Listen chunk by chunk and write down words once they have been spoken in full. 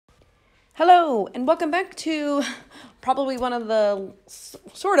Hello, and welcome back to probably one of the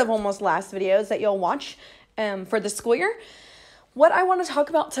sort of almost last videos that you'll watch for the school year. What I want to talk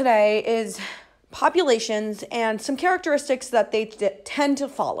about today is populations and some characteristics that they tend to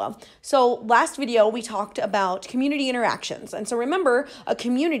follow. So last video we talked about community interactions. And so remember, a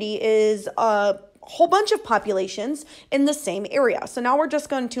community is a whole bunch of populations in the same area. So now we're just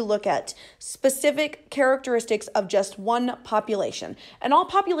going to look at specific characteristics of just one population. And all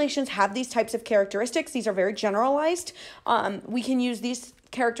populations have these types of characteristics. These are very generalized. We can use these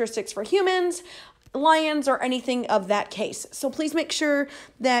characteristics for humans, lions, or anything of that case. So please make sure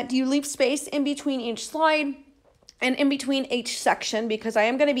that you leave space in between each slide and in between each section, because I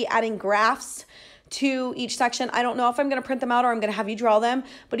am going to be adding graphs to each section. I don't know if I'm going to print them out or I'm going to have you draw them,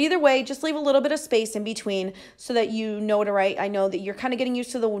 but either way, just leave a little bit of space in between so that you know what to write. I know that you're kind of getting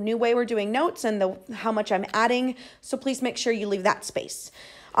used to the new way we're doing notes and how much I'm adding, so please make sure you leave that space.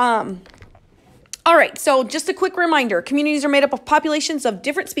 All right, so just a quick reminder, communities are made up of populations of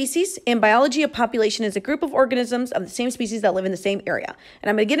different species. In biology, a population is a group of organisms of the same species that live in the same area. And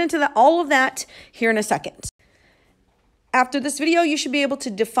I'm going to get into all of that here in a second. After this video, you should be able to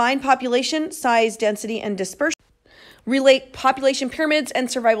define population, size, density, and dispersion, relate population pyramids and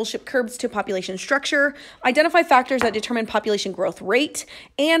survivalship curves to population structure, identify factors that determine population growth rate,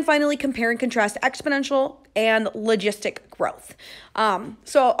 and finally compare and contrast exponential and logistic growth.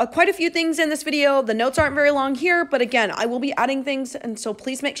 So quite a few things in this video. The notes aren't very long here, but again, I will be adding things, and so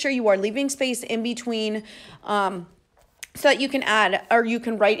please make sure you are leaving space in between so that you can add or you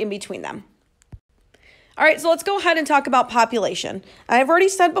can write in between them. All right, so let's go ahead and talk about population. I've already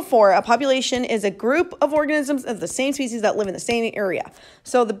said before, a population is a group of organisms of the same species that live in the same area.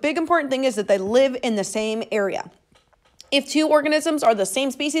 So the big important thing is that they live in the same area. If two organisms are the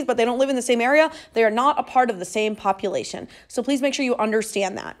same species, but they don't live in the same area, they are not a part of the same population. So please make sure you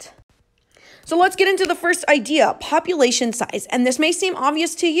understand that. So let's get into the first idea, population size. And this may seem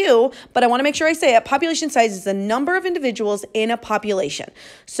obvious to you, but I want to make sure I say it. Population size is the number of individuals in a population.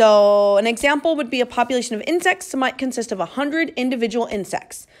 So an example would be a population of insects might consist of 100 individual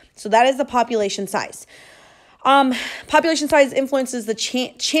insects. So that is the population size. Population size influences the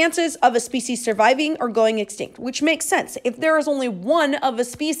chances of a species surviving or going extinct, which makes sense. If there is only one of a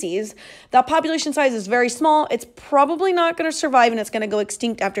species, that population size is very small. It's probably not going to survive and it's going to go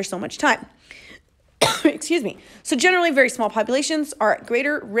extinct after so much time. Excuse me. So generally, very small populations are at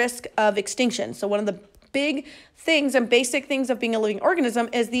greater risk of extinction. So one of the big things and basic things of being a living organism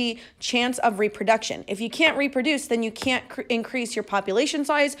is the chance of reproduction. If you can't reproduce, then you can't increase your population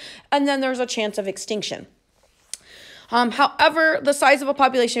size, and then there's a chance of extinction. However, the size of a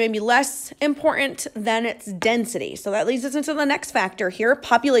population may be less important than its density. So that leads us into the next factor here,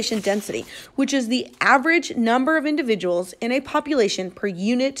 population density, which is the average number of individuals in a population per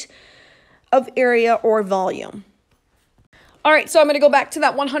unit of area or volume. All right, so I'm going to go back to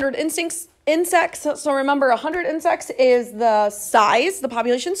that 100 insects. So remember, 100 insects is the size, the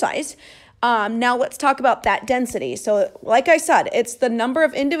population size. Now let's talk about that density. So like I said, it's the number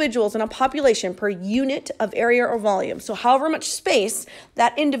of individuals in a population per unit of area or volume. So however much space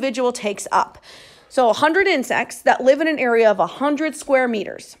that individual takes up. So 100 insects that live in an area of 100 square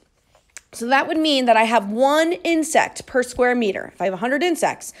meters. So that would mean that I have one insect per square meter. If I have 100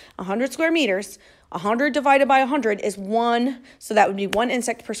 insects, 100 square meters, 100 divided by 100 is 1, so that would be 1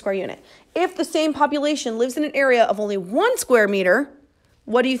 insect per square unit. If the same population lives in an area of only 1 square meter,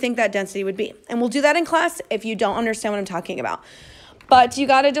 what do you think that density would be? And we'll do that in class if you don't understand what I'm talking about. But you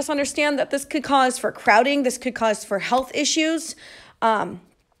got to just understand that this could cause for crowding. This could cause for health issues.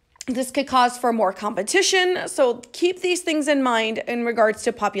 This could cause for more competition. So keep these things in mind in regards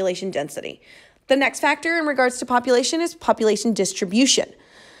to population density. The next factor in regards to population is population distribution.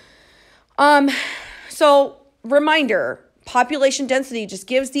 So reminder, population density just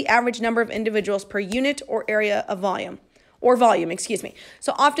gives the average number of individuals per unit or area of volume.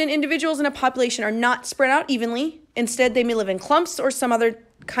 So often individuals in a population are not spread out evenly. Instead, they may live in clumps or some other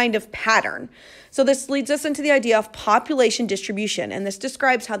kind of pattern. So this leads us into the idea of population distribution, and this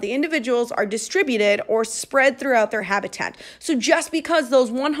describes how the individuals are distributed or spread throughout their habitat. So just because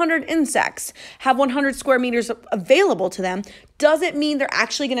those 100 insects have 100 square meters available to them doesn't mean they're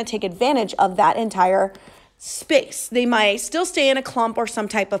actually going to take advantage of that entire space. They might still stay in a clump or some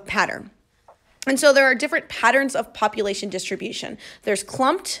type of pattern. And so there are different patterns of population distribution. There's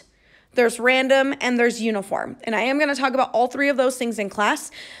clumped, there's random, and there's uniform. And I am going to talk about all three of those things in class.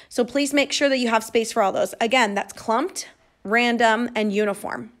 So please make sure that you have space for all those. Again, that's clumped, random, and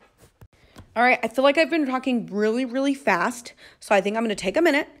uniform. All right, I feel like I've been talking really, really fast. So I think I'm going to take a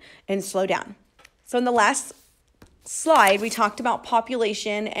minute and slow down. So in the last slide, we talked about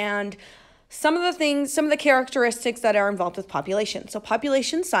population and some of the characteristics that are involved with population. So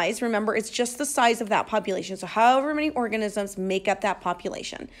population size, remember, it's just the size of that population. So however many organisms make up that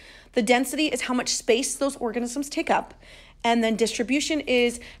population. The density is how much space those organisms take up. And then distribution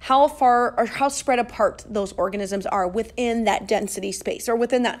is how far or how spread apart those organisms are within that density space or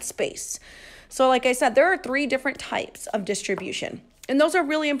within that space. So like I said, there are 3 different types of distribution. And those are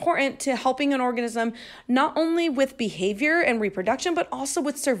really important to helping an organism not only with behavior and reproduction, but also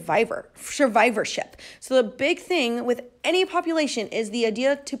with survivorship. So the big thing with any population is the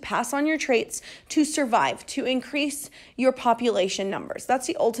idea to pass on your traits to survive, to increase your population numbers. That's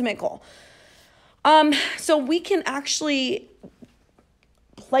the ultimate goal. So we can actually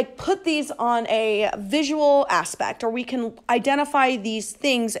put these on a visual aspect, or we can identify these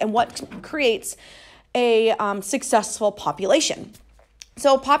things and what creates a successful population.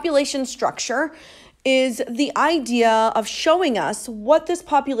 So population structure is the idea of showing us what this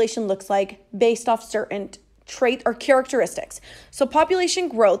population looks like based off certain trait or characteristics. So population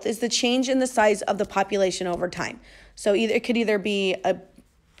growth is the change in the size of the population over time. So it could either be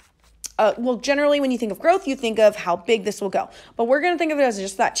well, generally when you think of growth, you think of how big this will go. But we're going to think of it as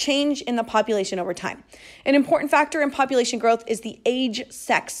just that change in the population over time. An important factor in population growth is the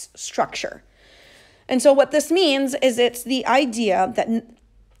age-sex structure. And so what this means is it's the idea that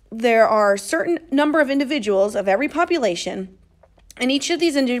there are a certain number of individuals of every population, and each of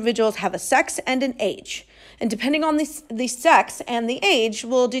these individuals have a sex and an age. And depending on the sex and the age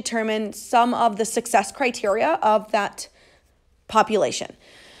will determine some of the success criteria of that population.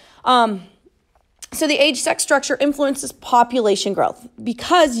 So the age-sex structure influences population growth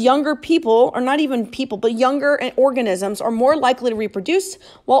because younger people, or not even people, but younger organisms are more likely to reproduce,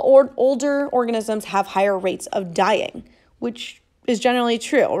 while older organisms have higher rates of dying, which is generally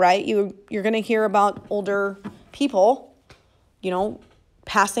true, right? You're going to hear about older people,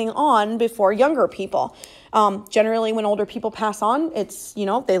 passing on before younger people. Generally, when older people pass on, it's,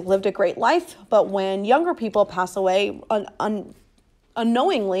 they lived a great life, but when younger people pass away,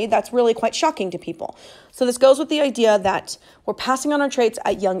 unknowingly, that's really quite shocking to people. So this goes with the idea that we're passing on our traits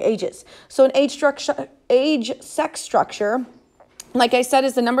at young ages. So an age-sex structure, like I said,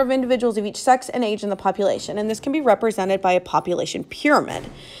 is the number of individuals of each sex and age in the population. And this can be represented by a population pyramid.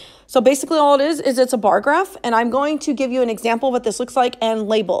 So basically all it is it's a bar graph. And I'm going to give you an example of what this looks like and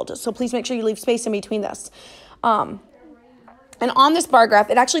labeled. So please make sure you leave space in between this. And on this bar graph,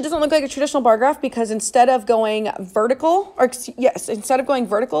 it actually doesn't look like a traditional bar graph because instead of going vertical,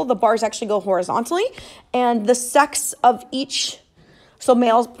 the bars actually go horizontally. And the sex of each, so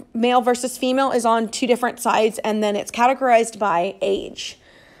male versus female, is on 2 different sides, and then it's categorized by age.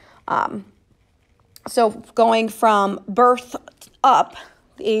 So going from birth up,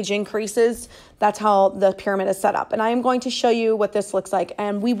 the age increases. That's how the pyramid is set up. And I am going to show you what this looks like.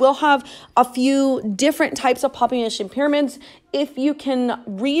 And we will have a few different types of population pyramids. If you can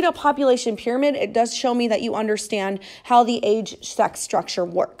read a population pyramid, it does show me that you understand how the age-sex structure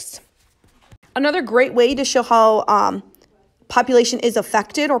works. Another great way to show how population is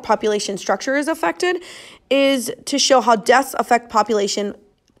affected or population structure is affected is to show how deaths affect population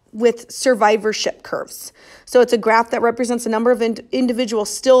with survivorship curves. So it's a graph that represents the number of individuals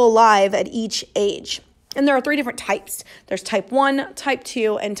still alive at each age. And there are 3 different types. There's type 1, type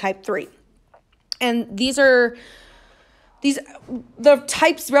 2, and type 3. And the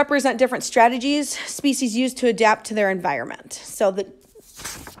types represent different strategies species use to adapt to their environment. So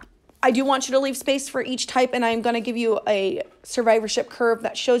I do want you to leave space for each type, and I'm going to give you a survivorship curve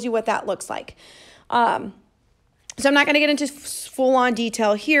that shows you what that looks like. So I'm not going to get into full-on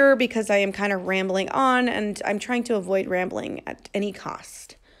detail here because I am kind of rambling on, and I'm trying to avoid rambling at any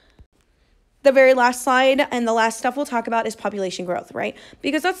cost. The very last slide and the last stuff we'll talk about is population growth, right?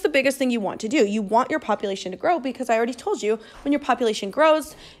 Because that's the biggest thing you want to do. You want your population to grow because I already told you when your population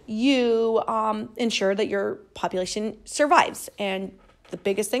grows, you ensure that your population survives. And the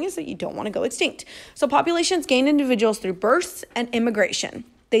biggest thing is that you don't want to go extinct. So populations gain individuals through births and immigration.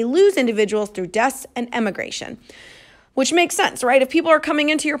 They lose individuals through deaths and emigration, which makes sense, right? If people are coming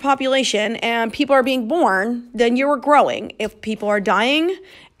into your population and people are being born, then you are growing. If people are dying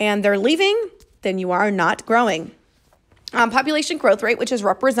and they're leaving, then you are not growing. Population growth rate, which is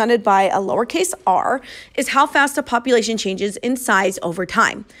represented by a lowercase r, is how fast a population changes in size over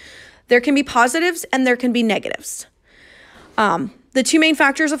time. There can be positives and there can be negatives. The 2 main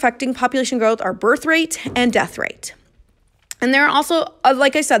factors affecting population growth are birth rate and death rate. And there are also,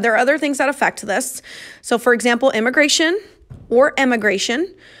 like I said, there are other things that affect this. So for example, immigration or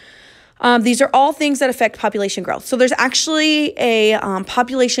emigration. These are all things that affect population growth. So there's actually a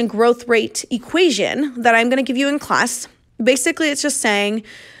population growth rate equation that I'm going to give you in class. Basically, it's just saying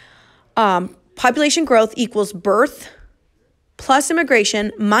Population growth equals birth plus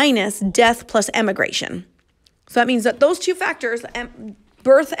immigration minus death plus emigration. So that means that those two factors,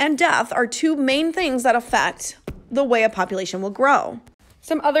 birth and death, are two main things that affect the way a population will grow.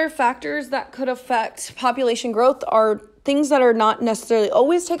 Some other factors that could affect population growth are things that are not necessarily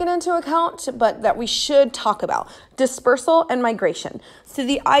always taken into account, but that we should talk about. Dispersal and migration. So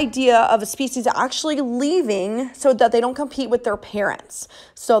the idea of a species actually leaving so that they don't compete with their parents.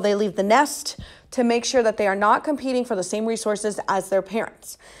 So they leave the nest to make sure that they are not competing for the same resources as their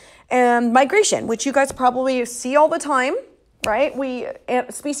parents. And migration, which you guys probably see all the time, right?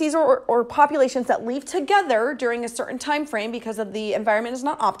 Species or populations that leave together during a certain time frame because of the environment is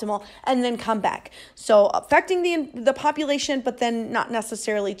not optimal and then come back. So affecting the population, but then not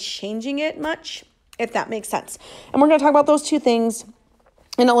necessarily changing it much, if that makes sense. And we're going to talk about those two things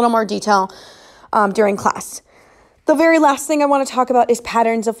in a little more detail during class. The very last thing I want to talk about is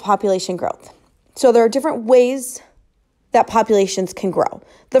patterns of population growth. So there are different ways that populations can grow.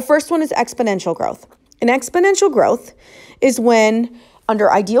 The first one is exponential growth. And exponential growth is when,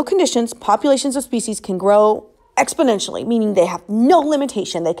 under ideal conditions, populations of species can grow exponentially, meaning they have no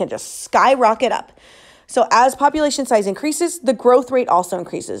limitation. They can just skyrocket up. So as population size increases, the growth rate also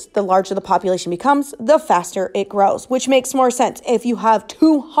increases. The larger the population becomes, the faster it grows, which makes more sense. If you have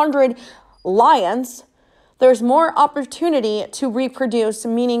 200 lions, there's more opportunity to reproduce,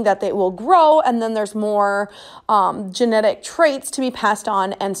 meaning that they will grow, and then there's more genetic traits to be passed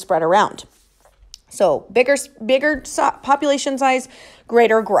on and spread around. So bigger population size,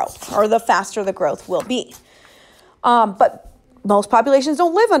 greater growth, or the faster the growth will be. But most populations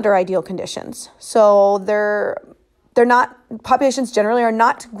don't live under ideal conditions. So populations generally are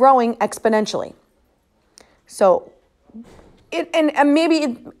not growing exponentially. So and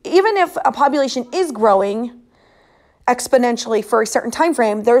maybe even if a population is growing exponentially for a certain time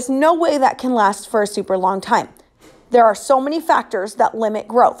frame, there's no way that can last for a super long time. There are so many factors that limit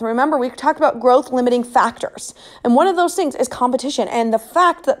growth. Remember, we talked about growth limiting factors. And one of those things is competition and the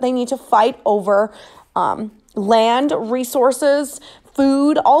fact that they need to fight over land, resources,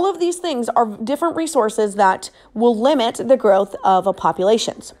 food. All of these things are different resources that will limit the growth of a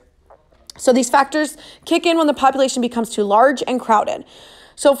populations. So these factors kick in when the population becomes too large and crowded.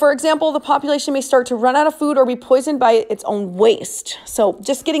 So for example, the population may start to run out of food or be poisoned by its own waste. So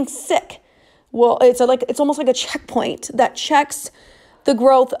just getting sick. Well, it's almost like a checkpoint that checks the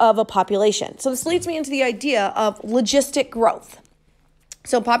growth of a population. So this leads me into the idea of logistic growth.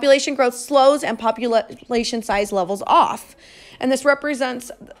 So population growth slows and population size levels off. And this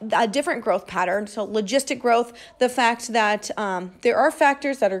represents a different growth pattern. So logistic growth, the fact that there are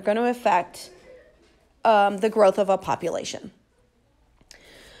factors that are going to affect the growth of a population.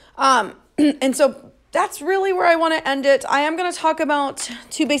 And so that's really where I want to end it. I am going to talk about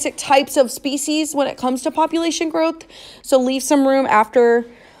two basic types of species when it comes to population growth. So leave some room after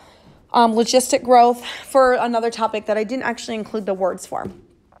logistic growth for another topic that I didn't actually include the words for.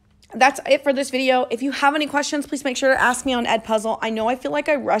 That's it for this video. If you have any questions, please make sure to ask me on Edpuzzle. I know I feel like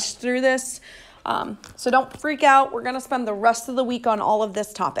I rushed through this, so don't freak out. We're going to spend the rest of the week on all of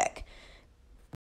this topic.